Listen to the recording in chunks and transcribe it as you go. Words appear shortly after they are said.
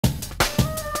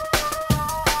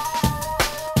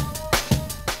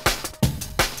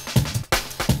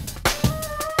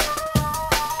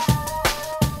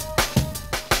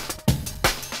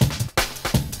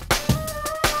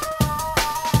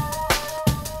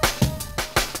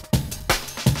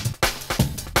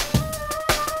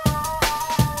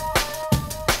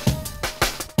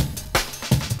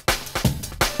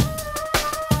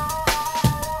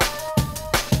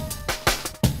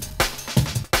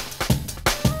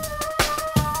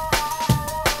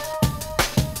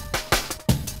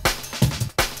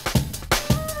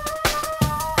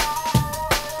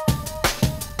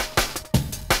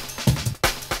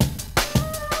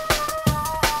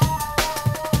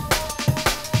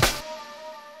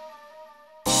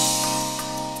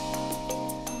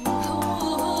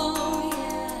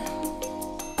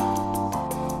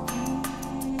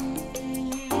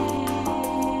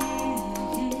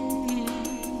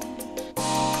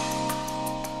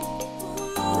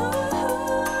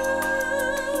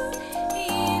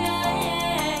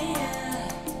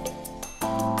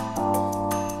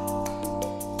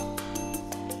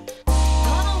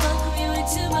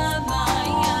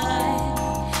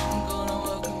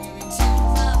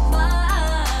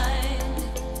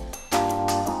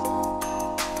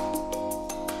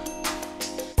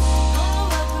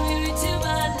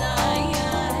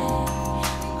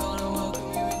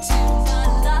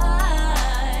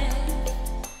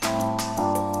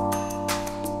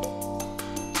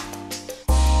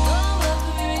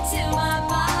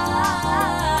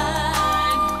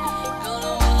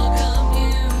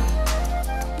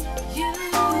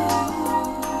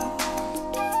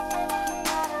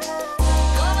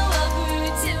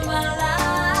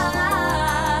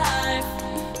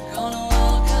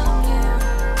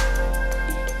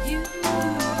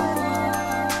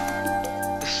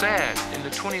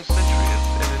20th century,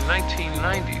 and in the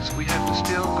 1990s, we have to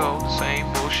still go the same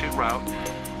bullshit route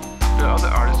the other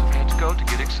artists have had to go to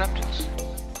get acceptance.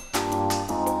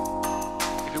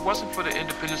 If it wasn't for the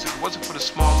independence, if it wasn't for the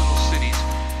small little cities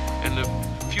and the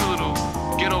few little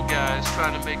ghetto guys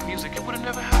trying to make music, it would have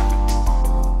never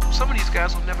happened. Some of these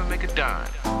guys will never make a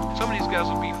dime. Some of these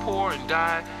guys will be poor and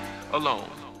die alone.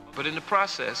 But in the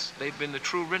process, they've been the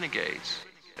true renegades.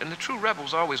 And the true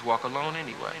rebels always walk alone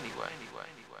anyway.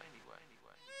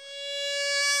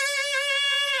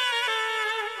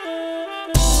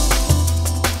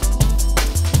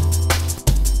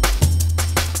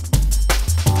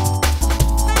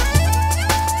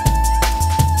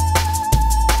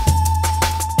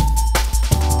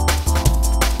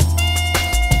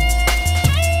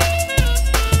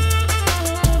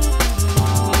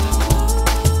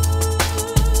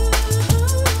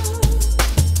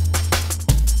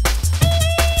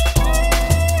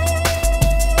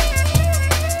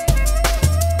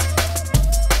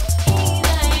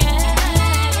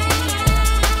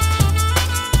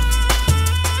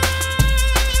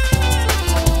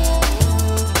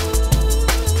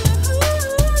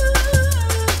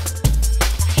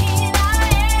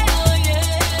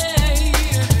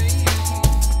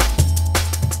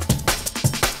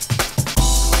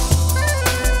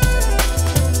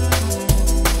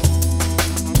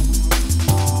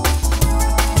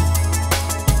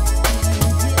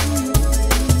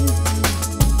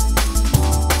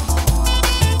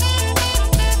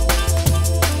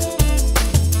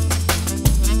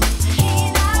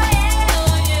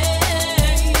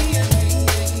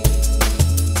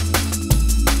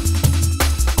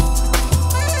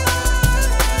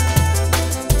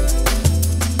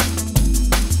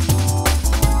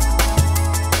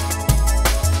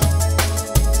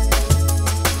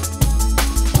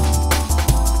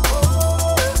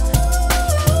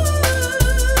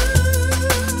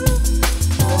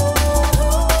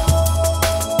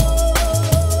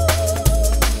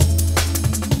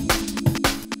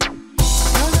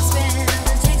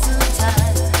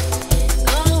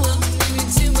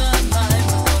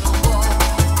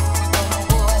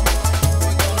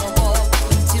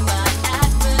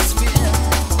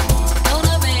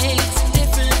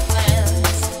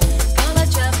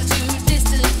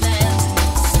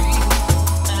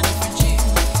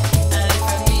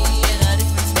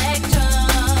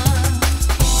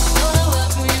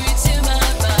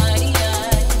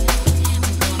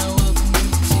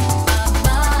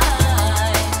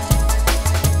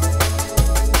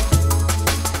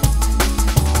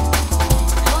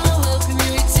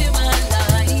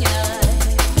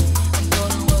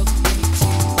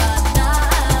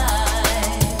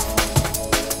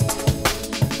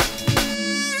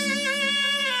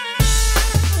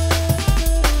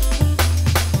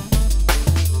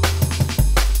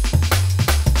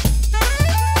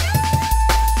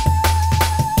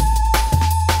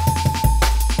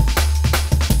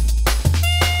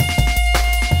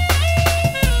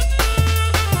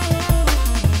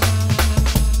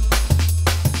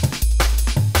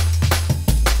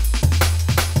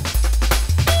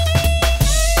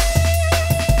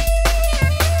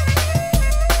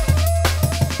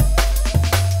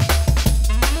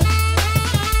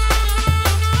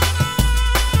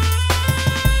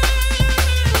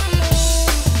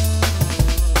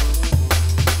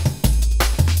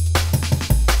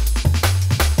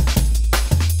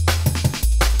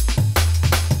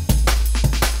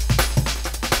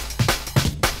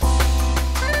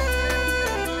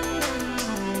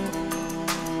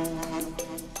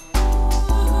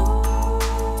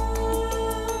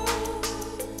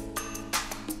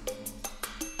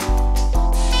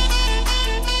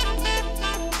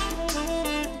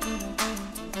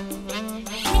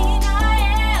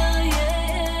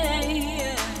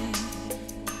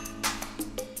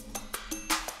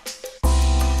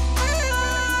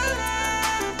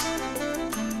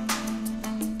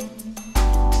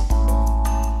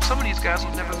 guys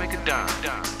will never make a dime.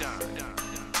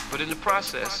 But in the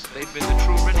process, they've been the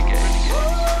true renegades.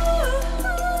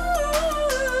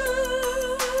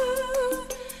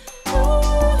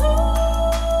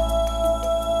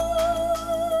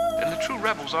 And the true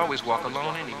rebels always walk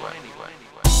alone anyway.